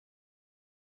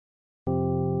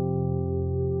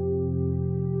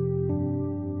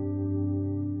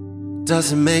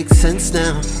doesn't make sense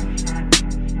now.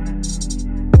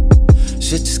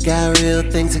 Shit just got real,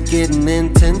 things are getting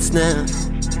intense now.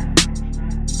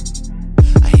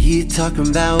 I hear you talking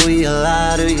about we a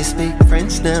lot, do you speak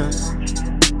French now?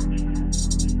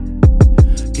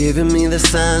 Giving me the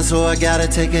sign, so I gotta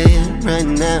take a hint right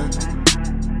now.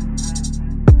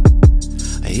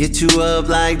 I hit you up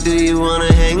like, do you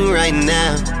wanna hang right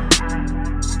now?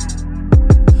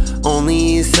 Only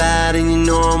east side and you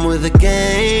know I'm with a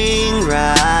gang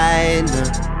right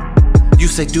now. You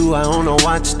say, do I own a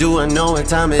watch? Do I know what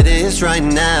time it is right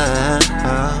now?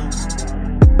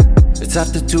 It's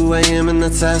after 2 AM and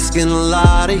that's asking a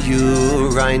lot of you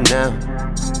right now.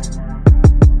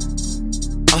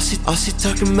 All she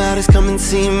talking about is come and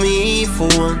see me for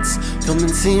once. Come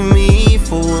and see me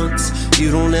for once.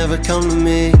 You don't ever come to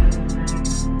me.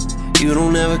 You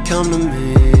don't ever come to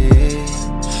me.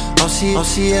 All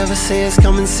she ever say is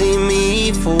come and see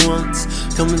me for once.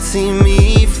 Come and see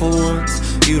me for once.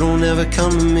 You don't ever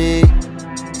come to me.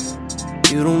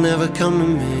 You don't ever come to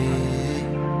me.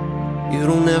 You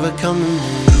don't ever come to me.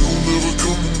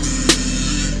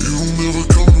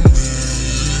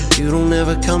 You don't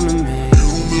ever come to me.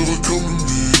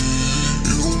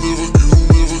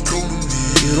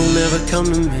 You don't ever come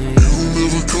to me.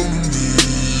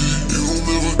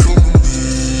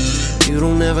 You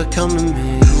don't ever come to me.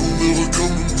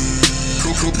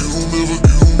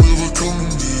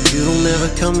 You don't ever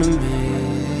come to me.